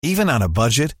Even on a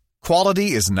budget,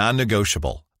 quality is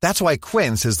non-negotiable. That's why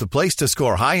Quince is the place to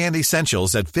score high-end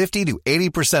essentials at 50 to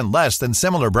 80% less than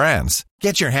similar brands.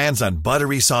 Get your hands on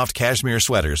buttery soft cashmere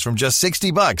sweaters from just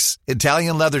 $60,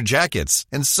 Italian leather jackets,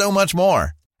 and so much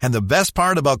more. And the best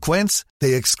part about Quince,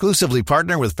 they exclusively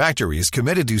partner with factories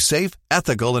committed to safe,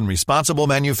 ethical, and responsible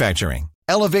manufacturing.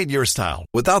 Elevate your style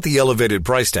without the elevated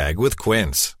price tag with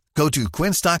Quince. Go to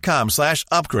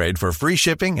quince.com/upgrade for free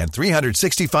shipping and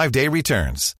 365-day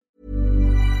returns.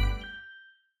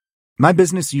 My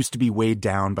business used to be weighed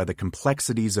down by the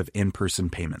complexities of in-person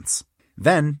payments.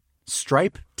 Then,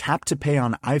 Stripe Tap to Pay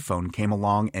on iPhone came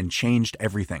along and changed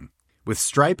everything. With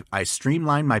Stripe, I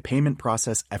streamlined my payment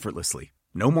process effortlessly.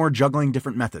 No more juggling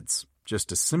different methods.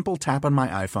 Just a simple tap on my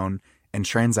iPhone and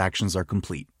transactions are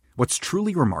complete. What's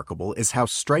truly remarkable is how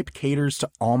Stripe caters to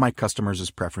all my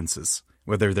customers' preferences.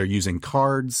 Whether they're using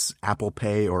cards, Apple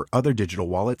Pay, or other digital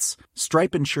wallets,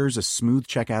 Stripe ensures a smooth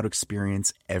checkout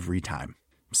experience every time.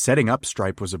 Setting up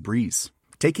Stripe was a breeze,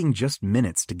 taking just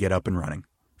minutes to get up and running.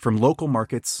 From local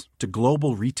markets to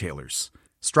global retailers,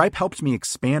 Stripe helped me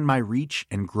expand my reach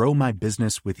and grow my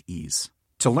business with ease.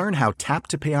 To learn how Tap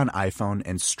to Pay on iPhone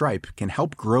and Stripe can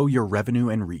help grow your revenue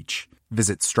and reach,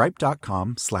 visit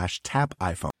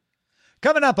stripe.com/tapiphone.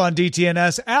 Coming up on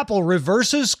DTNS, Apple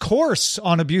reverses course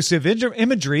on abusive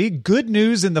imagery, good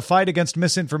news in the fight against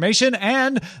misinformation,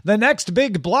 and the next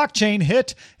big blockchain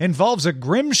hit involves a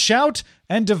grim shout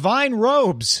and divine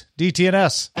robes.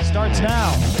 DTNS starts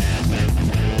now.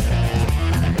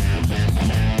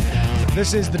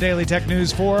 This is the Daily Tech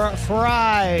News for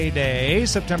Friday,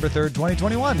 September 3rd,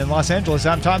 2021. In Los Angeles,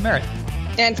 I'm Tom Merritt.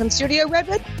 And from Studio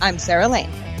Redwood, I'm Sarah Lane.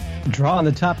 Drawing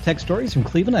the top tech stories from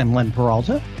Cleveland, I'm Len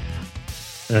Peralta.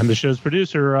 And the show's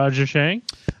producer, Roger Shang.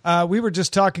 We were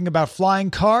just talking about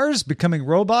flying cars, becoming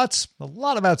robots, a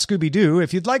lot about Scooby-Doo.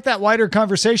 If you'd like that wider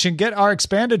conversation, get our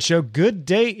expanded show, Good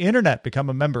Day Internet. Become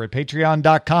a member at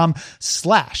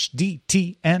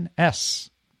patreon.com/DTNS.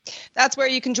 That's where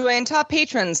you can join top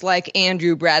patrons like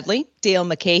Andrew Bradley, Dale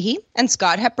McCahey, and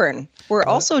Scott Hepburn. We're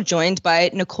also joined by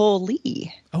Nicole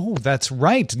Lee. Oh, that's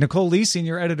right. Nicole Lee,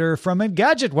 senior editor from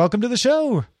Engadget. Welcome to the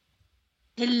show.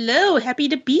 Hello. Happy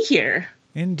to be here.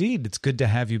 Indeed. It's good to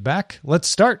have you back. Let's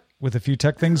start with a few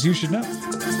tech things you should know.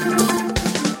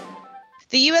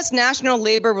 The U.S. National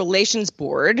Labor Relations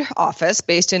Board office,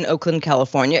 based in Oakland,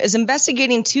 California, is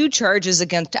investigating 2 charges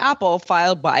against Apple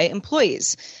filed by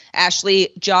employees.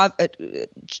 Ashley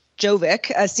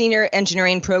Jovic, a senior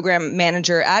engineering program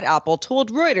manager at Apple,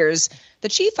 told Reuters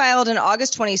that she filed an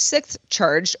August 26th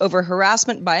charge over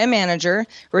harassment by a manager,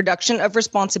 reduction of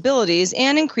responsibilities,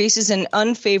 and increases in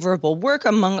unfavorable work,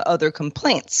 among other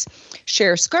complaints.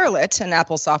 Cher Scarlett, an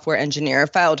Apple software engineer,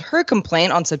 filed her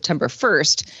complaint on September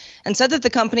 1st and said that the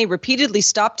company repeatedly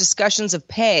stopped discussions of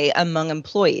pay among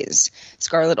employees.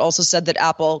 Scarlett also said that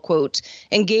Apple, quote,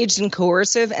 engaged in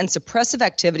coercive and suppressive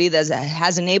activity that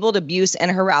has enabled abuse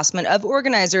and harassment of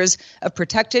organizers of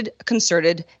protected,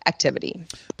 concerted activity.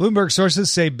 Bloomberg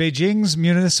sources say Beijing's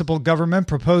municipal government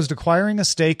proposed acquiring a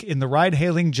stake in the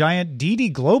ride-hailing giant Didi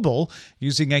Global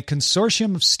using a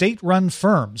consortium of state-run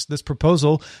firms. This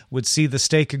proposal would see the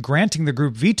stake granting the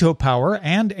group veto power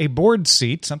and a board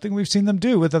seat, something we've seen them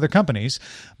do with other companies,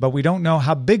 but we don't know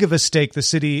how big of a stake the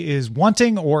city is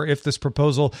wanting or if this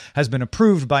proposal has been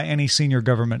approved by any senior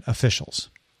government officials.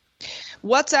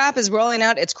 WhatsApp is rolling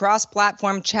out its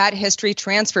cross-platform chat history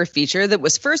transfer feature that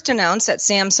was first announced at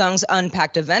Samsung's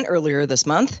Unpacked event earlier this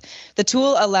month. The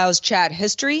tool allows chat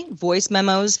history, voice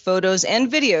memos, photos,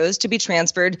 and videos to be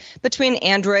transferred between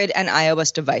Android and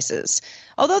iOS devices.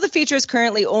 Although the feature is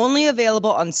currently only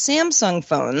available on Samsung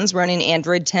phones running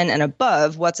Android 10 and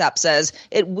above, WhatsApp says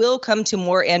it will come to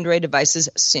more Android devices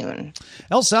soon.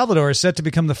 El Salvador is set to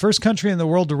become the first country in the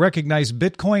world to recognize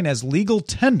Bitcoin as legal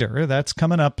tender. That's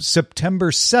coming up September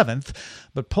 7th.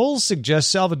 But polls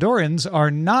suggest Salvadorans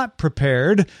are not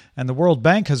prepared, and the World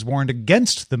Bank has warned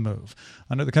against the move.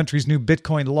 Under the country's new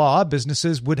Bitcoin law,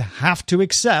 businesses would have to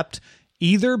accept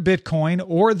either Bitcoin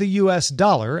or the U.S.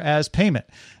 dollar as payment.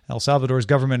 El Salvador's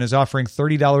government is offering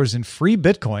 $30 in free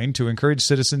Bitcoin to encourage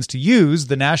citizens to use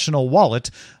the national wallet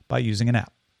by using an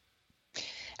app.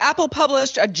 Apple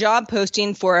published a job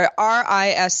posting for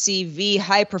RISC-V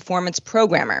high-performance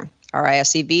programmer.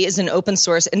 RISC-V is an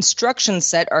open-source instruction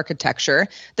set architecture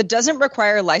that doesn't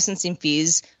require licensing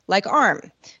fees like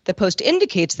ARM. The post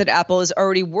indicates that Apple is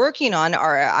already working on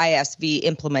RISC-V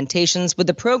implementations, with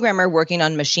the programmer working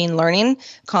on machine learning,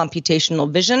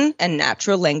 computational vision, and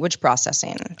natural language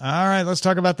processing. All right, let's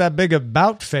talk about that big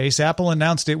about face. Apple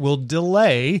announced it will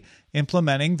delay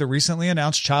implementing the recently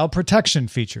announced child protection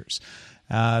features.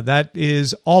 That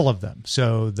is all of them.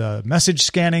 So the message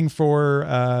scanning for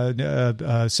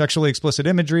sexually explicit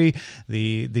imagery,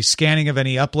 the scanning of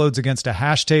any uploads against a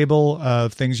hash table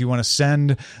of things you want to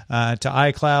send to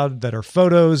iCloud that are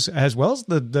photos, as well as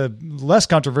the less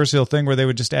controversial thing where they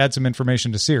would just add some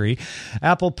information to Siri.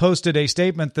 Apple posted a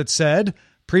statement that said,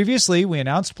 "Previously, we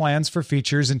announced plans for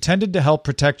features intended to help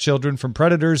protect children from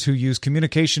predators who use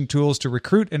communication tools to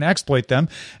recruit and exploit them,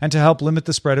 and to help limit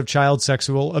the spread of child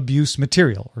sexual abuse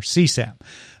material, or CSAM.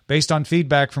 Based on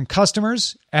feedback from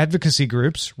customers, advocacy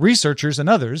groups, researchers, and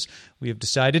others, we have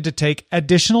decided to take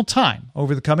additional time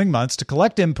over the coming months to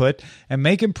collect input and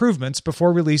make improvements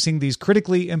before releasing these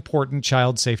critically important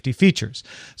child safety features."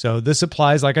 So this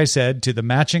applies, like I said, to the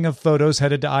matching of photos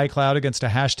headed to iCloud against a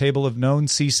hash table of known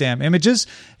CSAM images.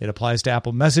 It applies to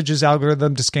Apple Messages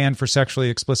algorithm to scan for sexually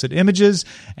explicit images,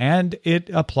 and it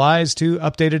applies to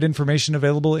updated information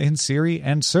available in Siri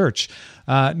and Search.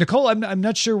 Nicole, I'm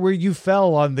not sure where you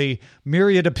fell on the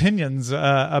myriad opinions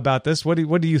about this. What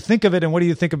do you think of it, and what do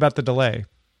you think about the delay?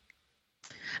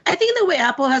 I think the way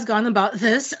Apple has gone about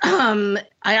this, I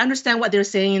understand what they're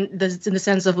saying in the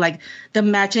sense of like the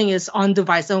matching is on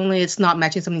device only. It's not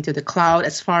matching something to the cloud,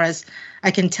 as far as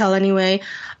I can tell anyway.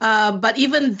 But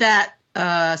even that,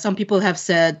 some people have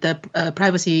said, the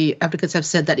privacy advocates have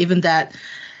said that even that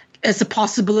is a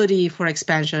possibility for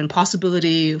expansion,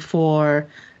 possibility for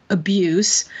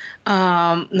abuse,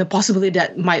 the possibility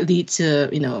that might lead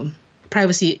to,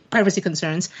 privacy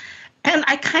concerns. And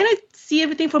I kind of see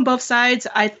everything from both sides.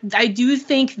 I do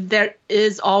think there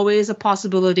is always a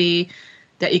possibility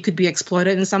that it could be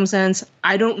exploited in some sense.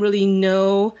 I don't really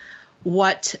know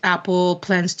what Apple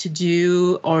plans to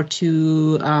do or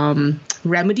to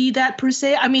remedy that per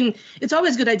se. I mean, it's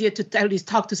always a good idea to at least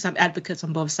talk to some advocates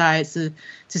on both sides to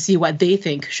see what they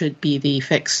think should be the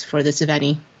fix for this, if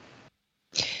any.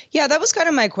 Yeah, that was kind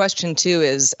of my question too,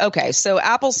 is, okay, so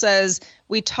Apple says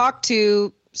we talked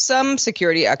to some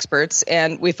security experts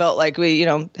and we felt like we,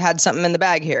 had something in the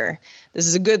bag here. This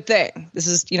is a good thing. This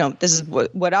is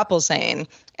what Apple's saying.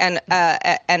 And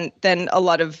then a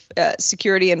lot of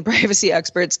security and privacy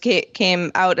experts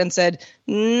came out and said,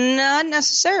 not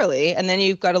necessarily. And then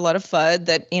you've got a lot of FUD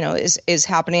that, is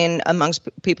happening amongst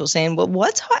people saying, well,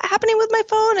 what's happening with my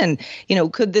phone?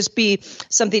 And, could this be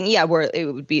something, where it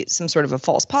would be some sort of a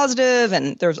false positive?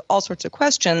 And there's all sorts of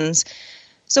questions.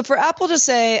 So for Apple to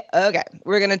say, okay,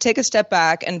 we're going to take a step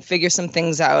back and figure some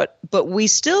things out, but we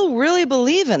still really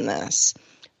believe in this.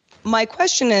 My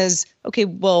question is, okay,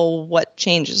 well, what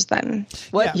changes then?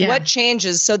 What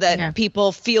changes so that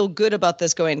people feel good about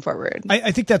this going forward?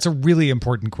 I think that's a really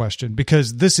important question,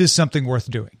 because this is something worth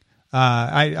doing.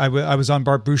 I was on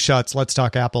Bart Buschat's Let's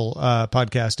Talk Apple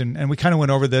podcast, and we kind of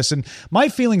went over this, and my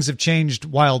feelings have changed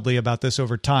wildly about this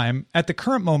over time. At the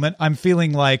current moment, I'm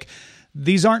feeling like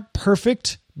these aren't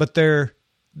perfect, but they're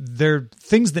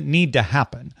things that need to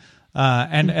happen.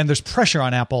 And there's pressure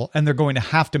on Apple, and they're going to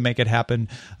have to make it happen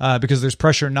because there's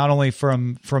pressure not only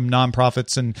from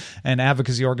nonprofits and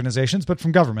advocacy organizations, but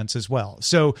from governments as well.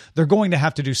 So they're going to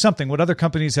have to do something. What other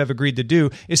companies have agreed to do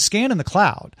is scan in the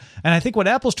cloud. And I think what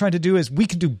Apple's trying to do is we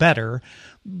can do better,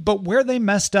 but where they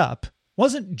messed up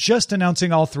wasn't just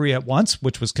announcing all three at once,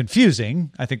 which was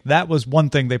confusing. I think that was one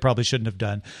thing they probably shouldn't have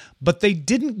done. But they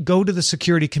didn't go to the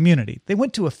security community. They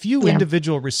went to a few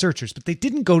individual researchers, but they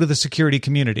didn't go to the security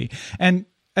community. And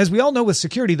as we all know with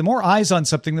security, the more eyes on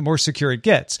something, the more secure it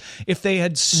gets. If they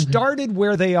had started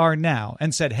where they are now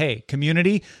and said, hey,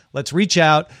 community, let's reach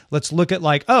out. Let's look at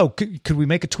could we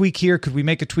make a tweak here? Could we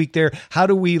make a tweak there? How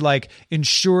do we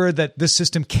ensure that this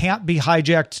system can't be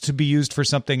hijacked to be used for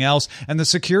something else? And the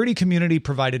security community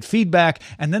provided feedback,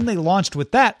 and then they launched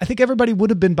with that. I think everybody would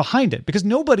have been behind it, because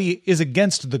nobody is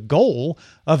against the goal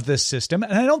of this system.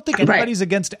 And I don't think anybody's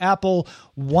against Apple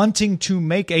wanting to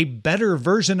make a better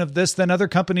version of this than other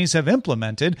companies have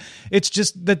implemented. It's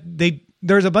just that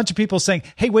there's a bunch of people saying,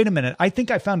 hey, wait a minute, I think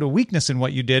I found a weakness in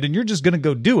what you did, and you're just going to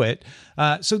go do it.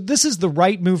 So this is the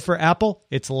right move for Apple.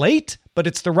 It's late, but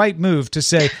it's the right move to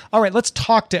say, all right, let's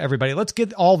talk to everybody. Let's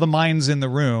get all the minds in the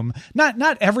room.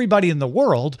 Not everybody in the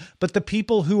world, but the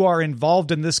people who are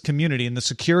involved in this community, in the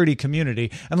security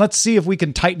community, and let's see if we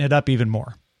can tighten it up even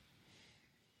more.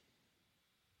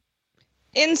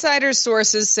 Insider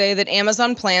sources say that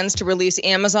Amazon plans to release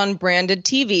Amazon-branded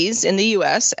TVs in the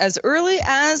U.S. as early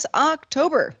as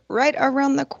October, right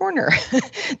around the corner.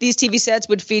 These TV sets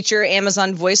would feature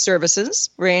Amazon Voice services,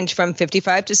 range from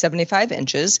 55 to 75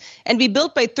 inches, and be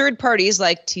built by third parties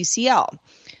like TCL.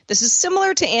 This is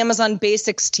similar to Amazon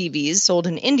Basics TVs sold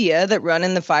in India that run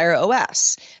in the Fire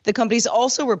OS. The company's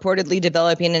also reportedly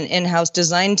developing an in-house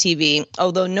design TV,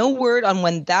 although no word on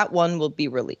when that one will be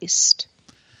released.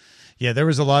 Yeah, there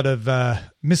was a lot of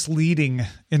misleading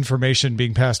information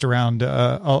being passed around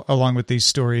along with these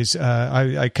stories.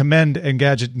 I commend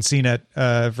Engadget and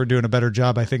CNET for doing a better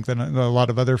job, I think, than a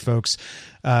lot of other folks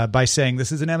by saying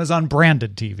this is an Amazon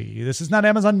branded TV. This is not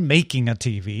Amazon making a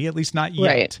TV, at least not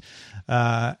yet.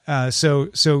 Right.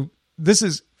 So this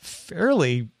is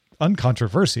fairly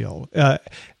uncontroversial.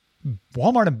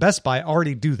 Walmart and Best Buy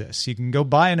already do this. You can go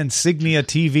buy an Insignia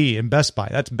TV in Best Buy.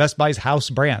 That's Best Buy's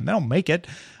house brand. They don't make it.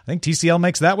 I think TCL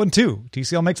makes that one too.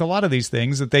 TCL makes a lot of these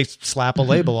things that they slap a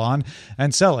label on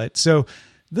and sell it. So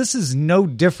this is no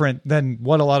different than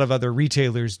what a lot of other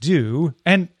retailers do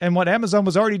and what Amazon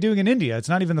was already doing in India. It's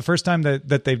not even the first time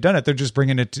that they've done it. They're just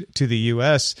bringing it to the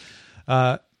U.S.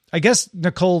 I guess,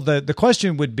 Nicole, the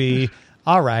question would be,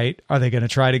 all right, are they going to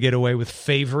try to get away with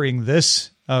favoring this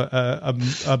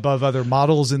above other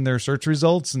models in their search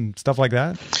results and stuff like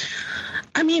that?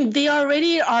 I mean, they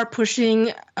already are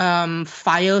pushing Fire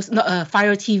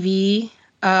TV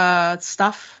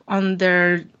stuff on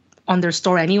their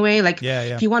store anyway. Like,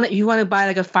 if you want to buy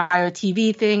like a Fire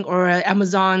TV thing or an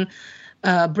Amazon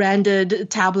branded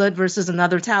tablet versus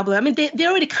another tablet, I mean, they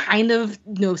already kind of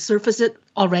surface it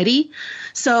already.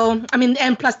 So, I mean,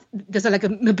 and plus there's like a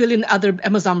billion other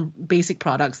Amazon basic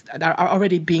products that are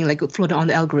already being like floated on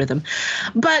the algorithm.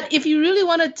 But if you really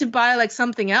wanted to buy like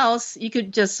something else, you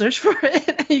could just search for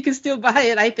it and you can still buy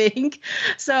it, I think.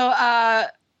 So, I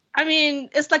mean,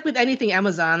 it's like with anything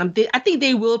Amazon. I think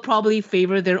they will probably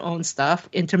favor their own stuff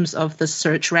in terms of the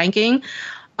search ranking.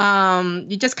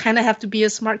 You just kind of have to be a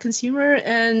smart consumer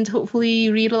and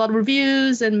hopefully read a lot of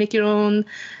reviews and make your own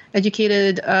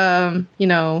educated,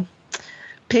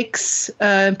 picks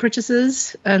and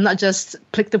purchases, and not just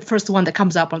click the first one that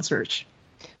comes up on search.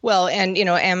 Well, and,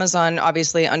 Amazon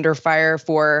obviously under fire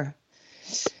for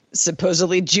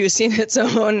supposedly juicing its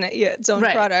own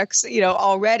right. products,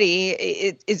 already.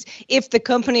 It is, if the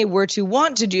company were to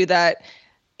want to do that,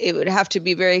 it would have to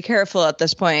be very careful at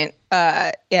this point,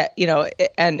 and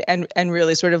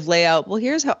really sort of lay out, well,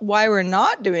 here's why we're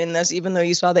not doing this, even though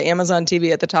you saw the Amazon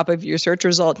TV at the top of your search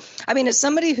result. I mean, as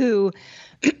somebody who,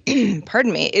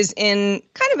 pardon me, is kind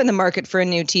of in the market for a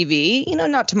new TV,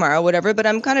 not tomorrow, whatever, but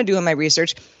I'm kind of doing my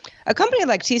research. A company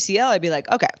like TCL, I'd be like,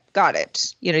 okay, got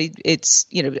it.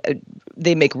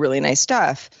 They make really nice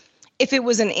stuff. If it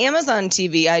was an Amazon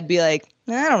TV, I'd be like,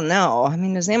 I don't know. I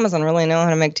mean, does Amazon really know how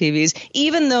to make TVs?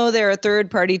 Even though there are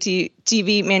third-party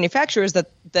TV manufacturers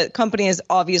that the company is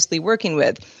obviously working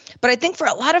with. But I think for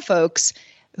a lot of folks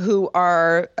who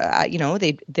are,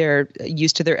 they're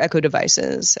used to their Echo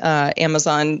devices.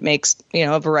 Amazon makes,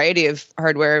 a variety of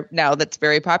hardware now that's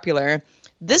very popular.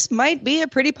 This might be a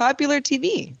pretty popular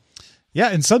TV.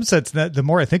 Yeah, in some sense, the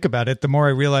more I think about it, the more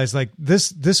I realize like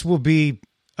this will be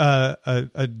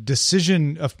a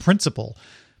decision of principle,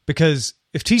 because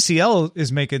if TCL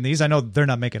is making these, I know they're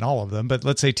not making all of them, but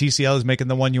let's say TCL is making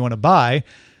the one you want to buy,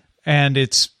 and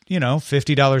it's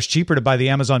 $50 cheaper to buy the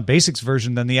Amazon Basics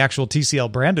version than the actual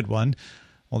TCL branded one.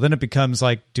 Well, then it becomes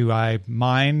like, do I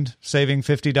mind saving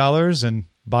 $50 and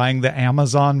buying the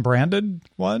Amazon branded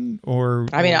one? Or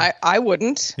I mean, I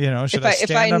wouldn't. Should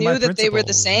if I knew that they were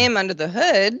the same under the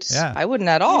hood, I wouldn't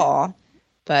at all.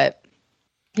 But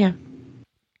yeah.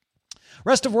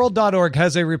 Restofworld.org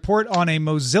has a report on a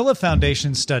Mozilla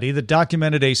Foundation study that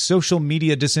documented a social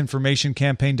media disinformation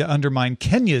campaign to undermine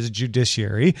Kenya's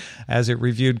judiciary as it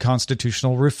reviewed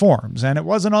constitutional reforms. And it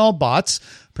wasn't all bots.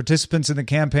 Participants in the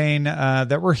campaign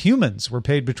that were humans were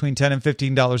paid between $10 and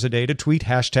 $15 a day to tweet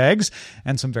hashtags,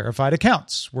 and some verified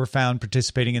accounts were found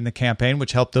participating in the campaign,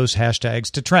 which helped those hashtags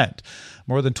to trend.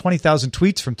 More than 20,000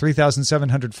 tweets from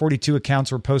 3,742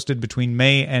 accounts were posted between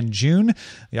May and June.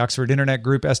 The Oxford Internet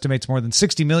Group estimates more than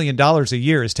 $60 million a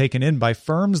year is taken in by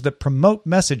firms that promote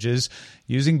messages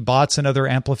using bots and other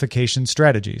amplification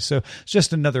strategies. So it's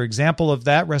just another example of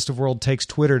that. Rest of World takes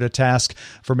Twitter to task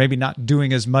for maybe not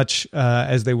doing as much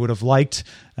as they would have liked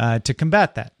to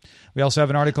combat that. We also have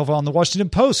an article on the Washington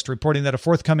Post reporting that a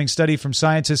forthcoming study from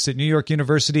scientists at New York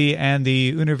University and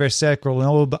the Université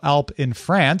Grenoble-Alpes in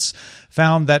France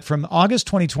found that from August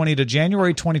 2020 to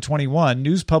January 2021,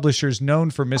 news publishers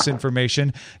known for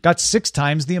misinformation got 6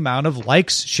 times the amount of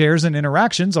likes, shares, and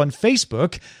interactions on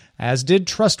Facebook as did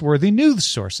trustworthy news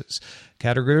sources.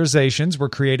 Categorizations were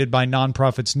created by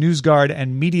nonprofits NewsGuard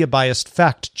and Media Biased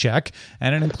Fact Check,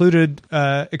 and it included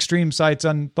extreme sites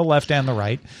on the left and the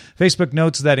right. Facebook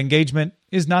notes that engagement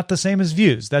is not the same as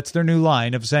views. That's their new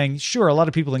line of saying, sure, a lot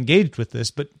of people engaged with this,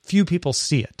 but few people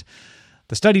see it.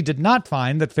 The study did not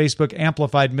find that Facebook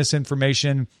amplified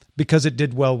misinformation because it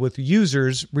did well with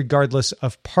users regardless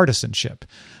of partisanship.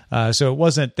 So it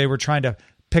wasn't they were trying to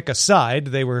pick a side.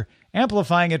 They were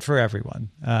amplifying it for everyone.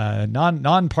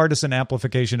 Nonpartisan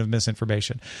amplification of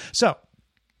misinformation. So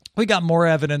we got more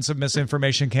evidence of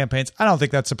misinformation campaigns. I don't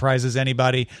think that surprises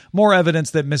anybody. More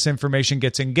evidence that misinformation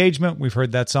gets engagement. We've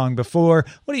heard that song before.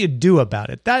 What do you do about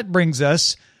it? That brings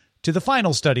us to the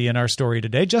final study in our story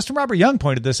today. Justin Robert Young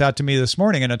pointed this out to me this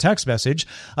morning in a text message.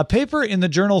 A paper in the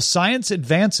journal Science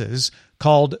Advances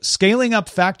called Scaling Up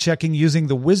Fact-Checking Using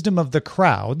the Wisdom of the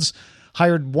Crowds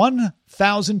hired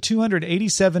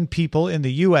 1,287 people in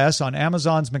the U.S. on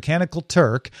Amazon's Mechanical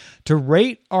Turk to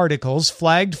rate articles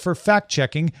flagged for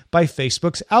fact-checking by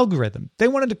Facebook's algorithm. They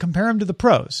wanted to compare them to the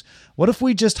pros. What if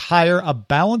we just hire a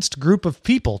balanced group of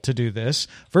people to do this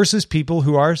versus people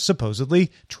who are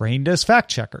supposedly trained as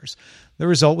fact-checkers? The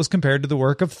result was compared to the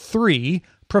work of 3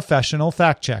 professional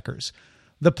fact-checkers.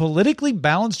 The politically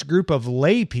balanced group of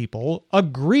lay people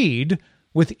agreed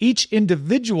with each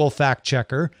individual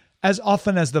fact-checker as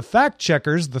often as the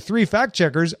fact-checkers, the 3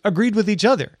 fact-checkers, agreed with each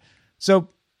other. So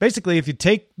basically, if you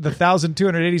take the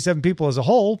 1,287 people as a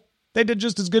whole, they did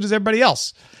just as good as everybody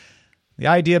else. The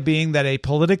idea being that a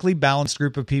politically balanced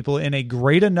group of people in a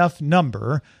great enough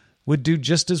number would do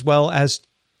just as well as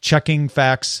checking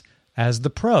facts as the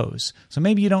pros. So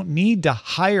maybe you don't need to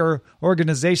hire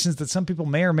organizations that some people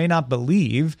may or may not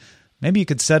believe. Maybe you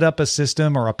could set up a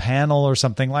system or a panel or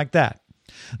something like that.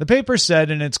 The paper said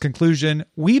in its conclusion,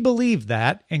 we believe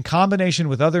that, in combination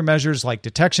with other measures like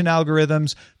detection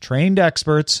algorithms, trained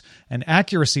experts, and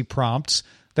accuracy prompts,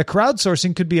 the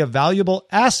crowdsourcing could be a valuable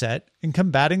asset in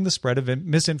combating the spread of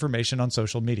misinformation on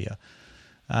social media.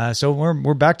 So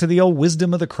we're back to the old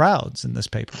wisdom of the crowds in this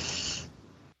paper.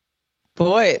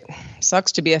 Boy, it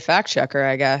sucks to be a fact checker,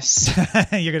 I guess.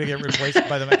 You're going to get replaced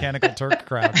by the Mechanical Turk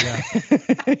crowd,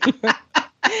 yeah.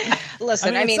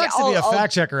 Listen, it sucks to be a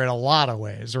fact checker in a lot of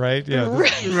ways, right? Yeah,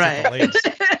 right.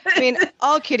 I mean,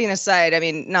 all kidding aside, I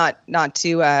mean, not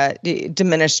to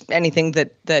diminish anything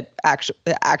that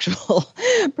actual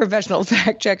professional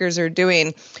fact checkers are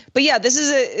doing, but yeah, this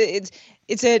is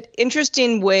it's an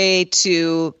interesting way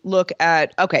to look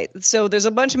at. Okay, so there's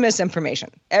a bunch of misinformation.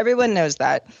 Everyone knows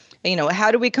that. You know, how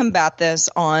do we combat this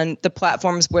on the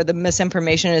platforms where the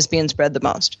misinformation is being spread the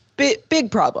most?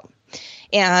 Big problem.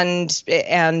 And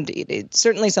it's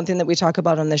certainly something that we talk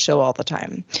about on this show all the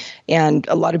time, and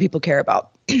a lot of people care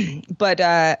about. But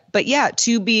yeah,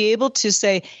 to be able to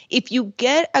say, if you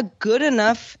get a good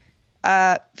enough,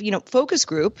 focus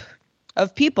group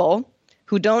of people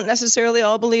who don't necessarily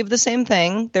all believe the same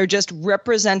thing, they're just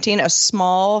representing a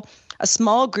small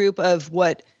group of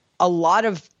what a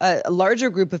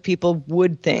larger group of people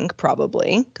would think,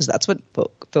 probably, because that's what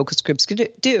focus groups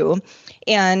could do.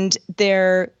 And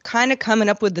they're kind of coming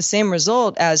up with the same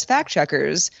result as fact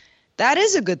checkers. That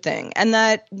is a good thing. And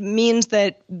that means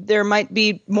that there might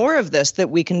be more of this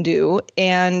that we can do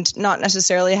and not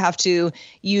necessarily have to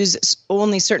use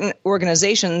only certain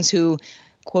organizations who,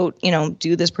 quote,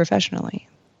 do this professionally.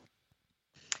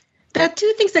 There are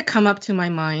 2 things that come up to my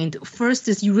mind. First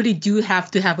is you really do have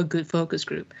to have a good focus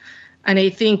group. And I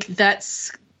think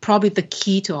that's probably the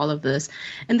key to all of this.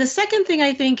 And the second thing,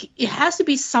 I think it has to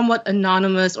be somewhat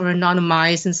anonymous or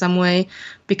anonymized in some way,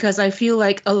 because I feel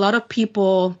like a lot of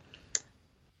people,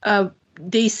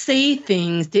 they say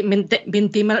things, they may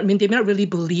not really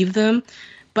believe them,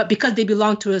 but because they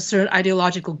belong to a certain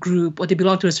ideological group, or they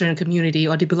belong to a certain community,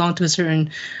 or they belong to a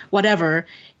certain whatever,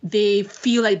 they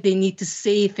feel like they need to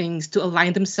say things to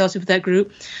align themselves with that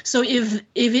group. So if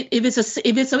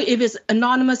it's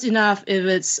anonymous enough, if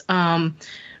it's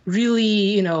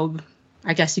really,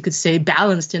 I guess you could say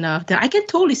balanced enough, then I can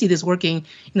totally see this working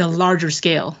in a larger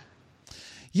scale.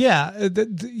 Yeah,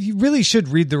 you really should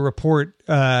read the report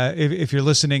if you're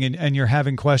listening and you're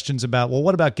having questions about, well,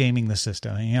 what about gaming the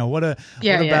system? What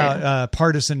about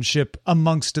partisanship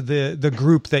amongst the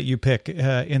group that you pick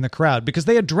in the crowd? Because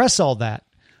they address all that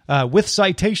with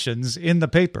citations in the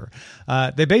paper.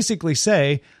 They basically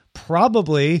say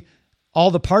probably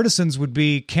all the partisans would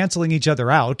be canceling each other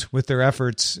out with their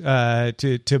efforts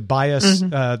to bias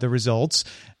the results.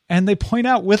 And they point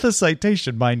out with a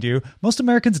citation, mind you, most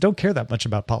Americans don't care that much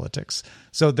about politics.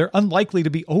 So they're unlikely to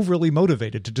be overly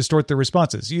motivated to distort their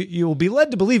responses. You will be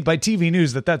led to believe by TV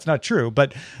news that that's not true,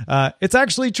 but it's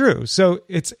actually true. So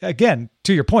it's, again,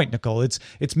 to your point, Nicole, it's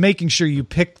making sure you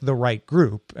pick the right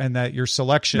group and that your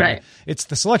selection, it's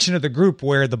the selection of the group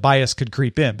where the bias could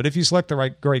creep in. But if you select the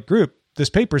right group, this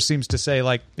paper seems to say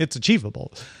like it's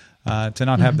achievable to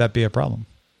not have that be a problem.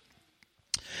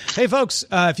 Hey, folks,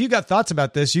 if you got thoughts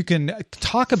about this, you can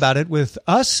talk about it with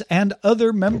us and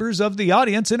other members of the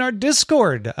audience in our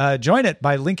Discord. Join it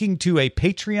by linking to a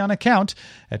Patreon account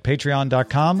at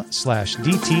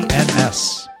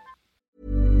patreon.com/DTNS.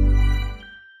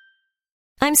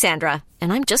 I'm Sandra,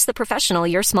 and I'm just the professional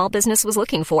your small business was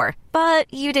looking for. But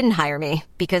you didn't hire me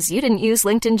because you didn't use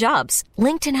LinkedIn Jobs.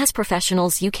 LinkedIn has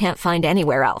professionals you can't find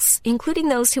anywhere else, including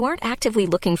those who aren't actively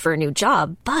looking for a new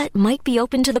job, but might be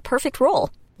open to the perfect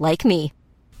role, like me.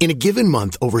 In a given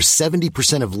month, over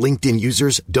 70% of LinkedIn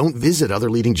users don't visit other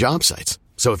leading job sites.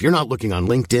 So if you're not looking on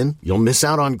LinkedIn, you'll miss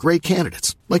out on great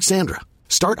candidates like Sandra.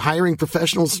 Start hiring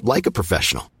professionals like a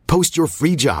professional. Post your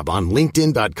free job on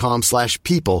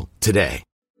linkedin.com/people today.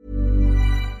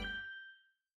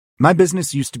 My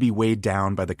business used to be weighed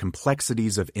down by the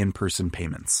complexities of in-person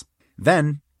payments.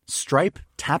 Then, Stripe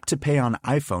Tap to Pay on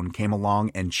iPhone came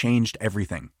along and changed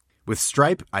everything. With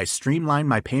Stripe, I streamlined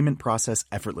my payment process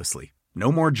effortlessly.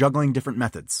 No more juggling different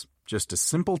methods. Just a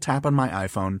simple tap on my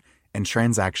iPhone and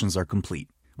transactions are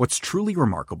complete. What's truly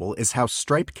remarkable is how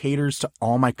Stripe caters to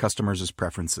all my customers'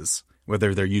 preferences.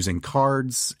 Whether they're using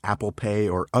cards, Apple Pay,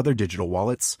 or other digital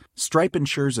wallets, Stripe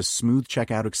ensures a smooth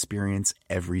checkout experience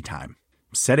every time.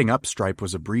 Setting up Stripe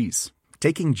was a breeze,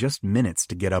 taking just minutes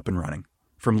to get up and running.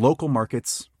 From local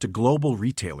markets to global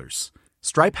retailers,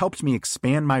 Stripe helped me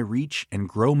expand my reach and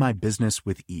grow my business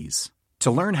with ease.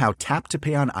 To learn how Tap to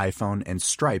Pay on iPhone and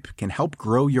Stripe can help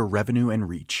grow your revenue and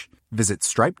reach, visit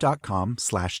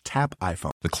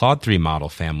stripe.com/tapiphone. The Claude 3 model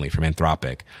family from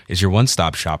Anthropic is your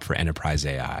one-stop shop for enterprise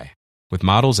AI. With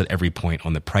models at every point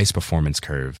on the price-performance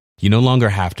curve, you no longer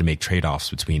have to make trade-offs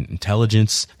between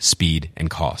intelligence, speed, and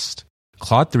cost.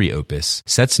 Claude 3 Opus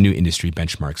sets new industry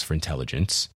benchmarks for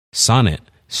intelligence. Sonnet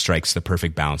strikes the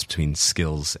perfect balance between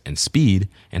skills and speed.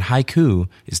 And Haiku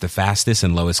is the fastest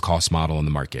and lowest cost model in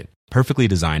the market, perfectly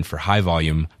designed for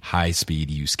high-volume,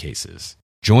 high-speed use cases.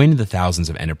 Join the thousands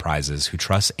of enterprises who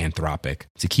trust Anthropic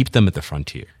to keep them at the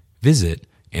frontier. Visit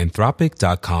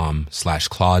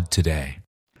anthropic.com/Claude today.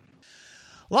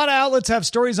 A lot of outlets have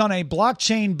stories on a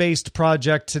blockchain-based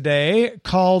project today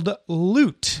called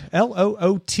Loot,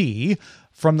 L-O-O-T,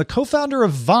 from the co-founder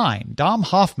of Vine, Dom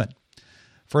Hoffman.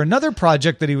 For another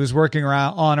project that he was working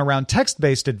on around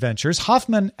text-based adventures,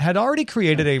 Hoffman had already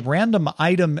created a random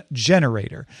item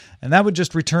generator, and that would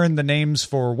just return the names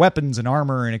for weapons and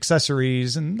armor and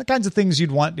accessories and the kinds of things you'd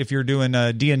want if you're doing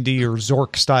a D&D or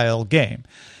Zork-style game.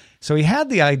 So he had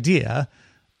the idea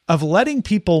of letting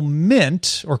people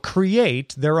mint or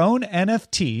create their own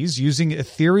NFTs using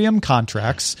Ethereum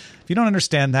contracts. If you don't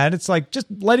understand that, it's like just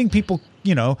letting people,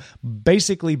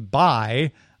 basically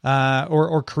buy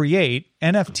or create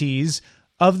NFTs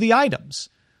of the items.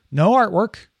 No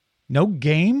artwork, no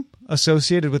game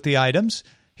associated with the items.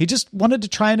 He just wanted to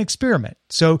try an experiment.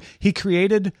 So he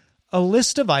created a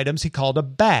list of items he called a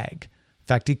bag. In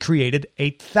fact, he created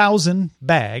 8,000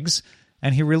 bags,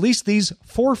 and he released these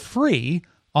for free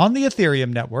on the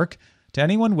Ethereum network to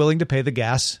anyone willing to pay the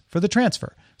gas for the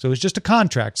transfer. So it was just a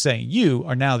contract saying, you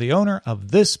are now the owner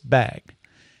of this bag.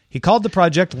 He called the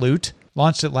project Loot,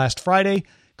 launched it last Friday,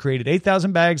 created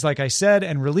 8,000 bags, like I said,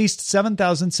 and released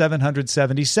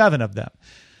 7,777 of them.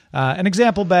 An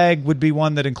example bag would be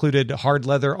one that included hard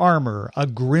leather armor, a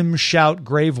Grim Shout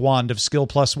grave wand of skill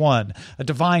 +1, a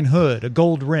divine hood, a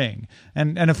gold ring,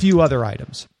 and a few other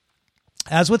items.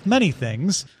 As with many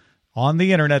things on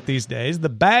the internet these days, the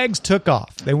bags took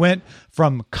off. They went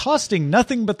from costing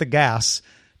nothing but the gas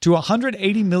to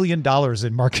 $180 million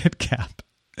in market cap.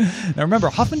 Now remember,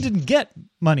 Hoffman didn't get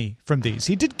money from these.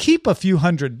 He did keep a few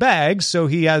hundred bags, so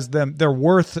he has them. They're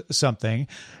worth something,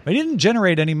 but he didn't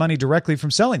generate any money directly from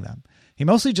selling them. He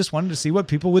mostly just wanted to see what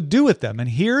people would do with them. And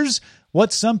here's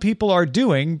what some people are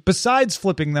doing besides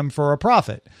flipping them for a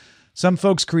profit. Some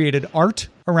folks created art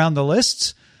around the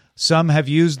lists. Some have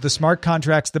used the smart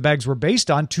contracts the bags were based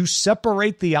on to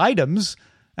separate the items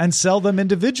and sell them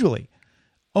individually.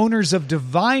 Owners of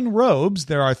Divine Robes,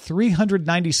 there are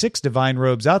 396 Divine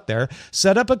Robes out there,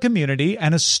 set up a community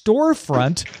and a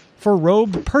storefront for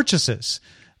robe purchases.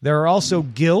 There are also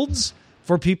guilds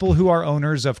for people who are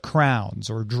owners of crowns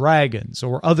or dragons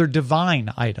or other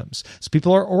divine items. So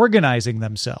people are organizing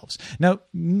themselves. Now,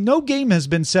 no game has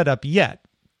been set up yet.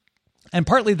 And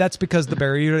partly that's because the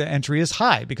barrier to entry is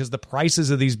high, because the prices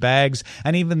of these bags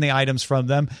and even the items from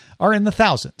them are in the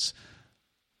thousands.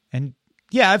 And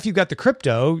yeah, if you've got the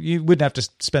crypto, you wouldn't have to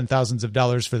spend thousands of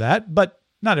dollars for that, but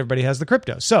not everybody has the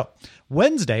crypto. So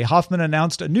Wednesday, Hoffman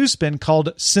announced a new spin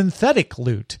called Synthetic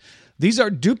Loot. These are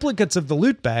duplicates of the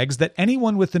loot bags that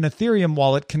anyone with an Ethereum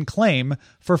wallet can claim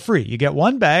for free. You get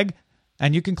one bag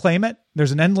and you can claim it.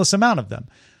 There's an endless amount of them.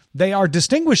 They are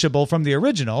distinguishable from the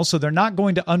original, so they're not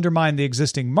going to undermine the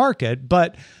existing market,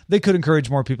 but they could encourage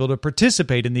more people to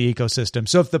participate in the ecosystem.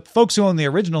 So if the folks who own the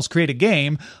originals create a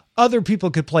game, other people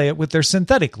could play it with their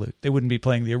synthetic loot. They wouldn't be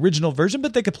playing the original version,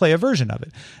 but they could play a version of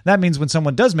it. That means when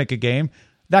someone does make a game,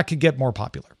 that could get more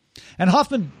popular. And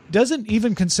Hoffman doesn't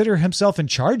even consider himself in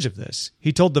charge of this.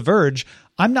 He told The Verge,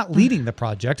 "I'm not leading the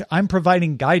project. I'm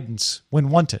providing guidance when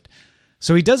wanted."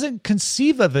 So he doesn't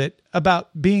conceive of it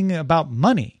about being about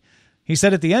money. He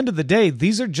said at the end of the day,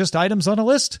 these are just items on a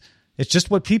list. It's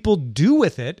just what people do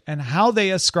with it and how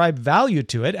they ascribe value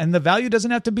to it. And the value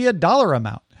doesn't have to be a dollar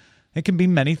amount. It can be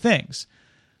many things.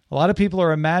 A lot of people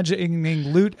are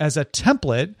imagining loot as a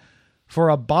template for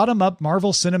a bottom-up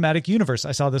Marvel Cinematic Universe.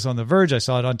 I saw this on The Verge. I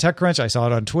saw it on TechCrunch. I saw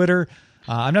it on Twitter.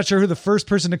 I'm not sure who the first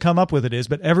person to come up with it is,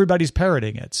 but everybody's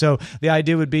parroting it. So the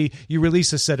idea would be you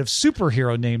release a set of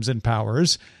superhero names and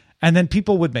powers, and then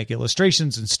people would make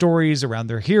illustrations and stories around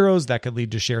their heroes that could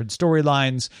lead to shared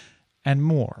storylines and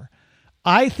more.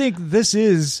 I think this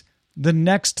is the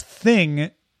next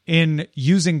thing in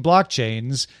using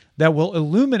blockchains that will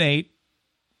illuminate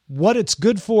what it's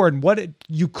good for and what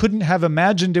you couldn't have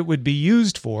imagined it would be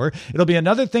used for. It'll be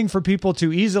another thing for people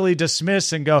to easily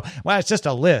dismiss and go, well, it's just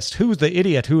a list. Who's the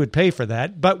idiot who would pay for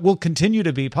that? But will continue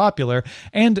to be popular.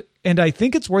 And I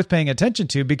think it's worth paying attention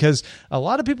to because a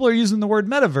lot of people are using the word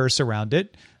metaverse around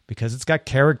it because it's got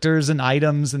characters and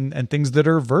items and things that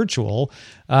are virtual.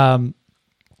 Kind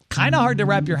of hard to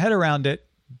wrap your head around it,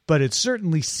 but it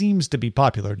certainly seems to be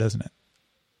popular, doesn't it?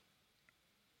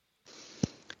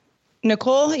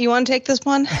 Nicole, you want to take this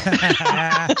one? So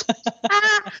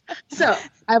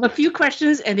I have a few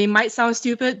questions and they might sound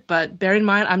stupid, but bear in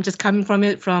mind, I'm just coming from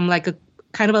it from like a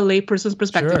kind of a layperson's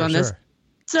perspective on this.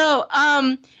 So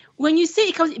when you say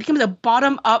it becomes a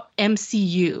bottom-up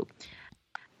MCU,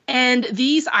 and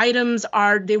these items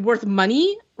they're worth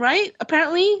money, right?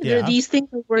 Apparently, these things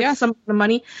are worth some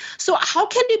money. So how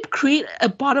can they create a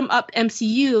bottom-up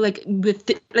MCU? Like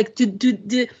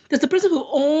does the person who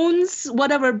owns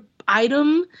whatever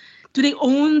item, do they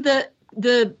own the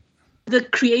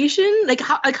creation? Like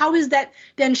how is that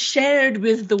then shared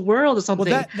with the world or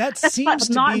something? Well, that's seems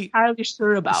to not be entirely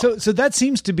sure about. So that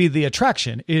seems to be the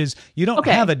attraction is you don't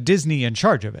have a Disney in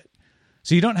charge of it.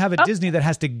 So you don't have a Disney that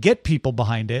has to get people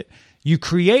behind it. You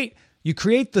create the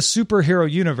superhero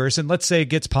universe, and let's say it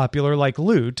gets popular like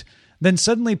Loot, then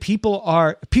suddenly people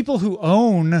who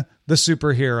own the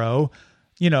superhero,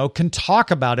 can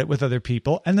talk about it with other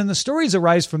people, and then the stories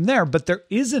arise from there, but there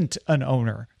isn't an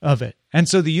owner of it. And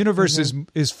so the universe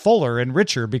is fuller and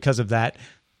richer because of that,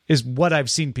 is what I've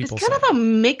seen people say. It's kind of a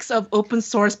mix of open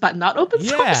source but not open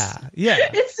source. Yeah.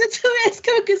 It's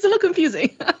a little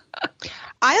confusing.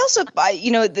 I also,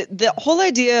 the whole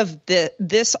idea of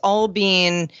this all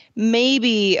being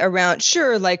maybe around,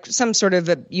 sure, like some sort of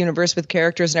a universe with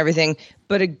characters and everything,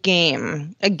 but a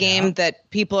game that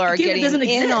people are getting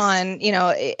in on,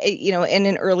 in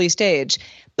an early stage.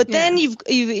 But then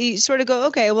you sort of go,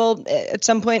 okay, well, at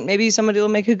some point, maybe somebody will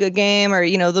make a good game or,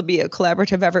 there'll be a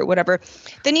collaborative effort, whatever.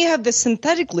 Then you have the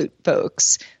synthetic loot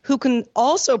folks who can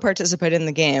also participate in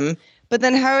the game. But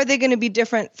then how are they going to be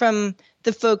different from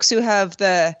the folks who have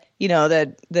the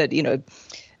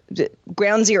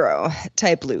ground zero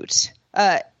type loot?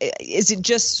 Is it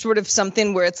just sort of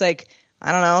something where it's like,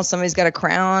 I don't know, somebody's got a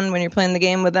crown when you're playing the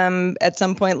game with them at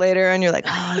some point later, and you're like,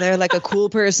 oh, they're like a cool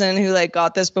person who like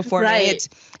got this before me.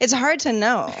 It's hard to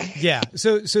know. Yeah.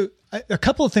 So a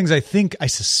couple of things I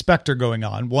suspect are going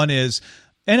on. One is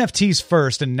NFTs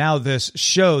first, and now this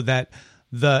show that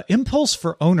the impulse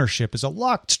for ownership is a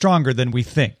lot stronger than we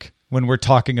think when we're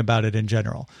talking about it in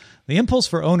general. The impulse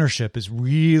for ownership is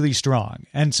really strong.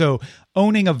 And so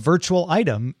owning a virtual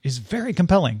item is very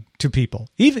compelling to people.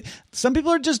 Even some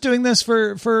people are just doing this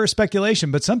for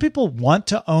speculation, but some people want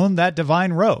to own that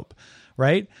divine robe,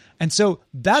 right? And so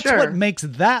that's what makes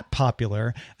that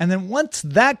popular. And then once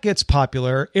that gets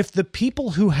popular, if the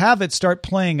people who have it start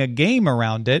playing a game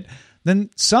around it,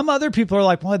 then some other people are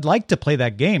like, well, I'd like to play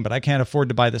that game, but I can't afford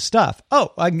to buy the stuff.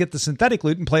 Oh, I can get the synthetic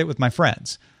loot and play it with my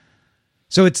friends.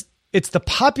 So it's the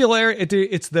popularity,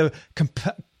 it's the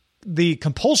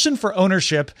compulsion for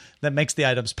ownership that makes the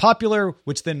items popular,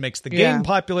 which then makes the game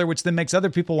popular, which then makes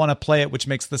other people want to play it, which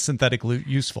makes the synthetic loot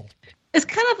useful. It's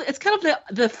kind of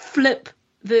the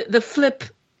flip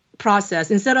process.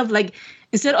 Instead of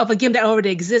a game that already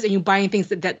exists and you're buying things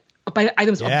that buy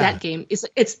items of that game,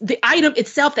 it's the item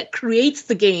itself that creates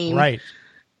the game. Right.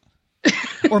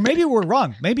 Or maybe we're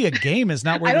wrong. Maybe a game is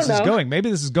not where this is going. Maybe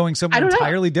this is going somewhere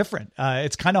entirely different.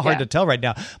 It's kind of hard to tell right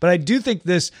now. But I do think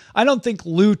I don't think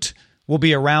loot will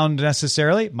be around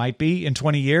necessarily. It might be in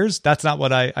 20 years. That's not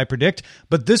what I predict.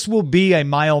 But this will be a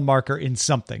mile marker in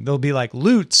something. They'll be like,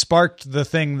 loot sparked the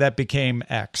thing that became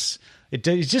X. It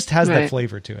just has that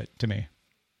flavor to it, to me.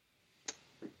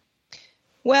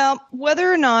 Well,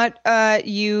 whether or not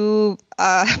you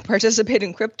participate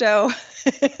in crypto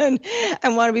and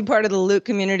want to be part of the Loot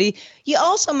community, you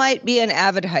also might be an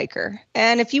avid hiker.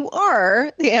 And if you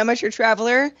are, the Amateur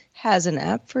Traveler has an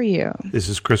app for you. This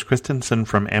is Chris Christensen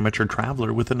from Amateur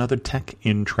Traveler with another Tech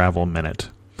in Travel Minute.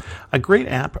 A great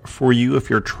app for you if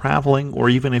you're traveling or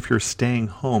even if you're staying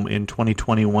home in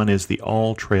 2021 is the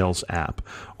All Trails app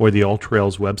or the All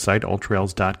Trails website,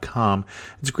 alltrails.com.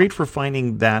 It's great for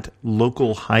finding that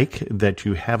local hike that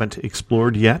you haven't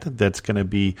explored yet that's going to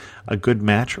be a good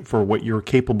match for what you're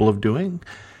capable of doing.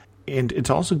 And it's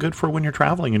also good for when you're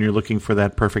traveling and you're looking for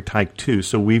that perfect hike too.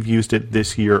 So we've used it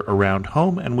this year around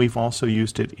home, and we've also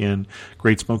used it in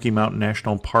Great Smoky Mountain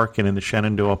National Park and in the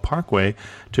Shenandoah Parkway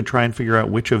to try and figure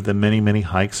out which of the many, many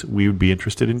hikes we would be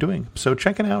interested in doing. So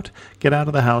check it out. Get out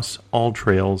of the house,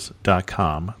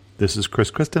 alltrails.com. This is Chris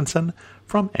Christensen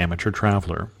from Amateur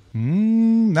Traveler.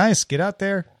 Nice. Get out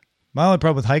there. My only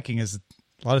problem with hiking is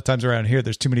a lot of times around here,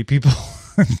 there's too many people.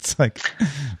 It's like,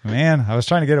 man, I was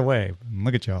trying to get away.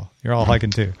 Look at y'all. You're all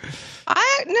hiking too.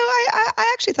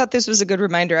 I actually thought this was a good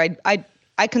reminder.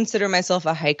 I consider myself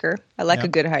a hiker. I like a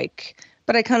good hike,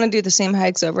 but I kind of do the same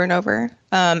hikes over and over.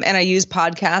 And I use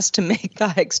podcasts to make the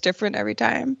hikes different every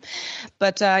time.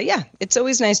 But yeah, it's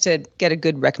always nice to get a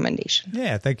good recommendation.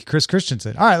 Yeah. Thank you, Chris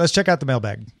Christensen. All right, let's check out the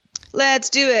mailbag. Let's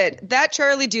do it. That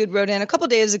Charlie dude wrote in a couple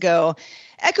days ago,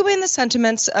 echoing the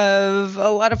sentiments of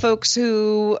a lot of folks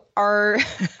who are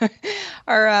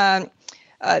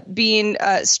being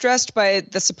stressed by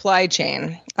the supply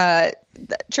chain.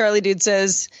 Charlie dude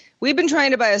says, we've been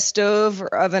trying to buy a stove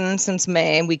or oven since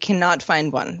May, and we cannot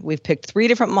find one. We've picked 3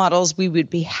 different models we would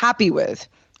be happy with.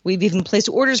 We've even placed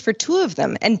orders for 2 of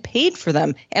them and paid for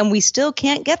them, and we still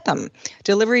can't get them.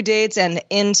 Delivery dates and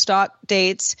in-stock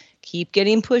dates keep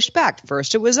getting pushed back.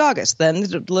 First it was August, then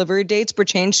the delivery dates were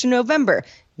changed to November.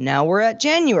 Now we're at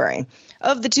January.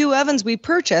 Of the 2 ovens we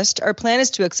purchased, our plan is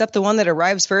to accept the one that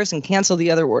arrives first and cancel the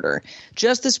other order.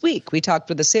 Just this week, we talked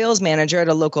with a sales manager at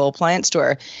a local appliance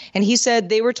store, and he said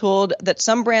they were told that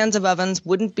some brands of ovens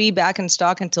wouldn't be back in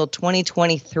stock until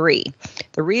 2023.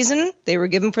 The reason they were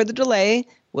given for the delay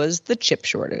was the chip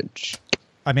shortage.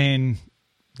 I mean,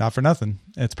 not for nothing.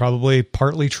 It's probably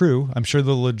partly true. I'm sure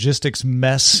the logistics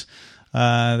mess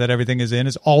that everything is in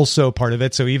is also part of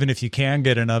it. So even if you can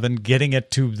get an oven, getting it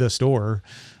to the store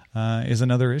is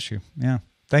another issue. Yeah.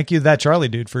 Thank you, that Charlie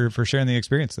dude, for sharing the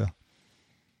experience, though.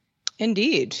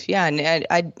 Indeed. Yeah.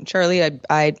 And Charlie,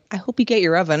 I hope you get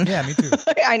your oven. Yeah, me too.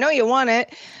 I know you want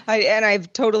it. And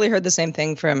I've totally heard the same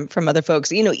thing from other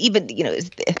folks, even,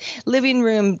 living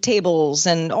room tables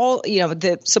and all,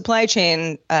 the supply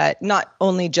chain, not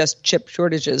only just chip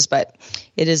shortages, but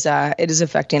it is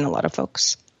affecting a lot of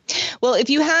folks. Well, if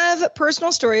you have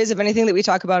personal stories of anything that we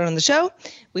talk about on the show,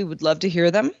 we would love to hear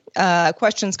them.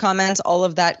 Questions, comments, all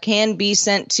of that can be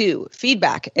sent to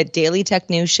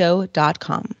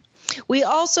feedback@dailytechnewsshow.com. We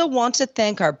also want to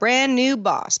thank our brand new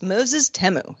boss, Moses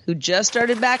Temu, who just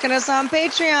started backing us on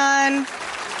Patreon.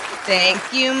 Thank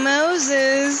you,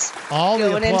 Moses. All the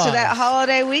going applause. Into that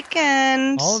holiday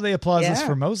weekend. All of the applause is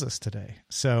for Moses today.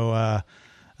 So, I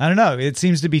don't know. It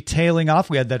seems to be tailing off.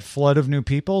 We had that flood of new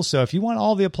people. So if you want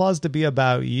all the applause to be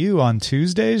about you on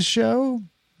Tuesday's show,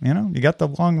 you got the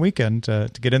long weekend to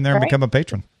get in there and become a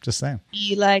patron. Just saying.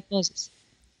 Be like Moses.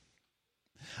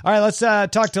 All right, let's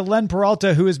talk to Len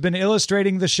Peralta, who has been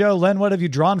illustrating the show. Len, what have you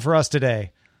drawn for us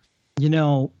today?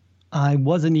 I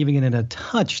wasn't even going to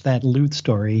touch that loot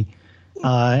story.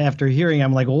 After hearing,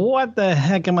 I'm like, what the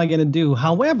heck am I going to do?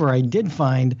 However, I did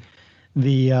find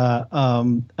the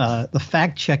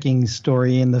fact-checking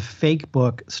story and the fake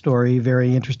book story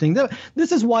very interesting.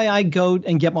 This is why I go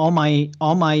and get all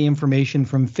my information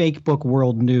from Fake Book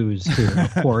World News here,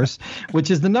 of course, which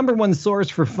is the #1 source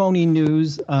for phony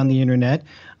news on the internet.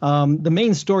 The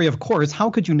main story, of course, how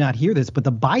could you not hear this? But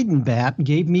the Biden bat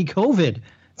gave me COVID.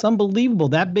 It's unbelievable.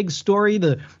 That big story,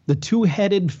 the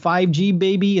 2-headed 5G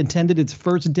baby attended its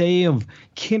first day of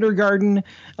kindergarten.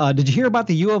 Did you hear about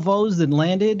the UFOs that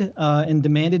landed and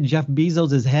demanded Jeff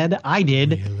Bezos' head? I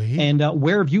did. Really? And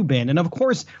where have you been? And of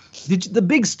course, the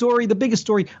biggest story,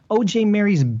 OJ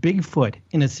marries Bigfoot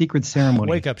in a secret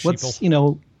ceremony. Wake up,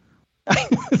 sheeple.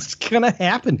 It's going to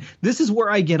happen. This is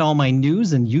where I get all my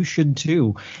news, and you should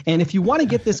too. And if you want to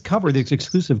get this cover, this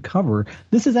exclusive cover,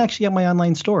 this is actually at my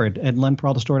online store at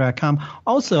lenperaltastore.com.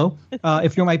 Also,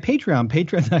 if you're my Patreon,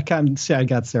 patreon.com, I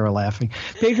got Sarah laughing,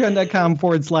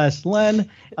 patreon.com/Len.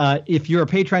 If you're a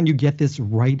Patreon, you get this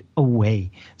right away.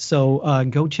 So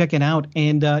go check it out.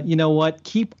 And you know what?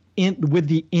 Keep with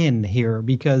the in here,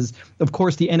 because of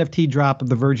course the NFT drop of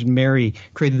the Virgin Mary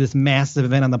created this massive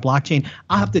event on the blockchain.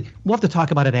 We'll have to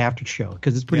talk about it after the show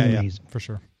because it's pretty amazing. For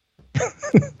sure.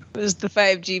 It was the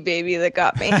 5G baby that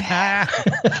got me.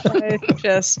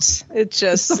 It's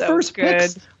just so first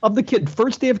good. Of the kid,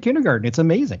 first day of kindergarten. It's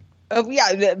amazing. Oh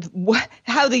yeah,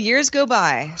 how the years go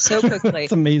by so quickly.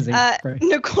 It's amazing. Right.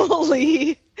 Nicole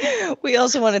Lee, we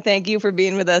also want to thank you for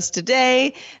being with us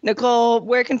today. Nicole,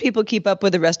 where can people keep up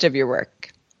with the rest of your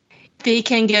work? They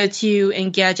can go to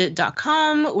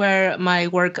Engadget.com, where my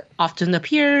work often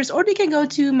appears, or they can go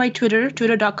to my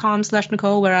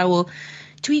twitter.com/Nicole, where I will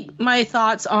tweet my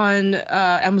thoughts on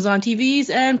Amazon TVs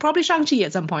and probably Shang-Chi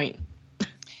at some point.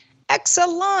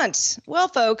 Excellent. Well,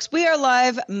 folks, we are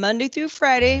live Monday through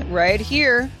Friday right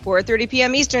here, 4:30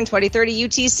 p.m. Eastern, 2030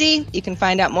 UTC. You can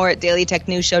find out more at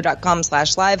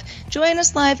dailytechnewsshow.com/live. Join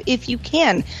us live if you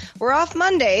can. We're off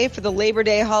Monday for the Labor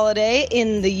Day holiday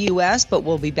in the U.S., but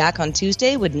we'll be back on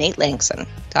Tuesday with Nate Langston.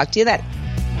 Talk to you then.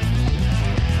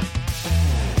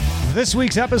 This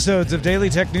week's episodes of Daily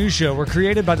Tech News Show were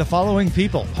created by the following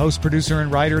people. Host, producer,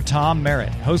 and writer Tom Merritt.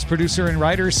 Host, producer, and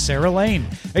writer Sarah Lane.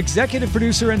 Executive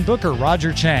producer and booker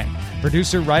Roger Chang.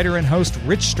 Producer, writer, and host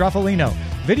Rich Straffolino.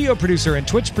 Video producer and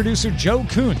Twitch producer Joe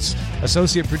Kuntz.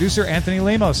 Associate producer Anthony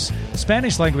Lemos.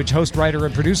 Spanish language host, writer,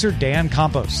 and producer Dan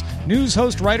Campos. News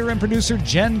host, writer, and producer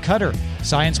Jen Cutter.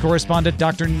 Science correspondent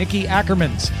Dr. Nikki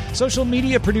Ackermans. Social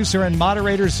media producer and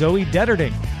moderator Zoe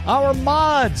Detterding. Our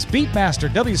mods,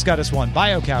 Beatmaster, W. Scottus1,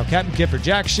 BioCow, Captain Kipper,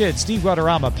 Jack Shid, Steve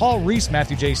Guadarrama, Paul Reese,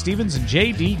 Matthew J. Stevens, and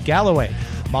J.D. Galloway.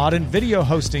 Mod and video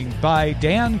hosting by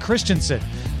Dan Christensen.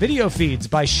 Video feeds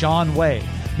by Sean Way.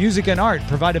 Music and art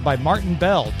provided by Martin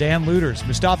Bell, Dan Looters,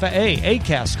 Mustafa A.,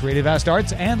 Acast, Creative Ast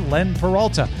Arts, and Len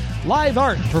Peralta. Live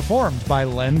art performed by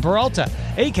Len Peralta.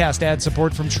 Acast ad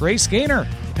support from Trace Gaynor.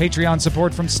 Patreon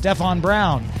support from Stefan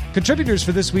Brown. Contributors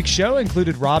for this week's show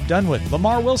included Rob Dunwood,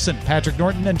 Lamar Wilson, Patrick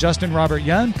Norton, and Justin Robert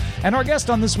Young. And our guest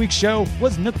on this week's show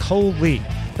was Nicole Lee.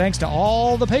 Thanks to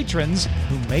all the patrons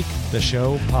who make the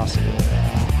show possible.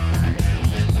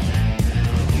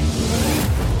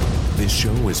 This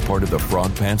show is part of the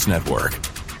Frog Pants Network.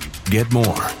 Get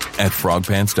more at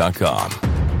frogpants.com.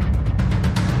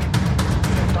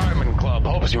 Diamond Club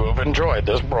hopes you have enjoyed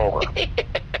this program.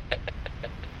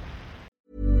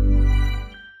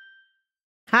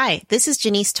 Hi, this is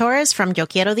Janice Torres from Yo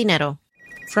Quiero Dinero.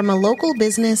 From a local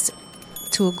business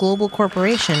to a global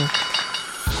corporation,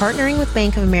 partnering with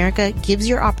Bank of America gives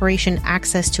your operation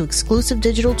access to exclusive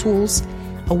digital tools,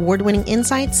 award-winning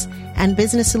insights, and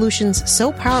business solutions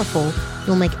so powerful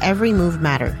you'll make every move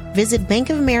matter. Visit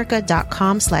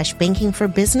bankofamerica.com/banking for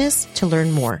business to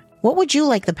learn more. What would you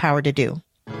like the power to do?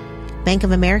 Bank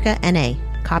of America, N.A.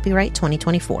 Copyright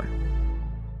 2024.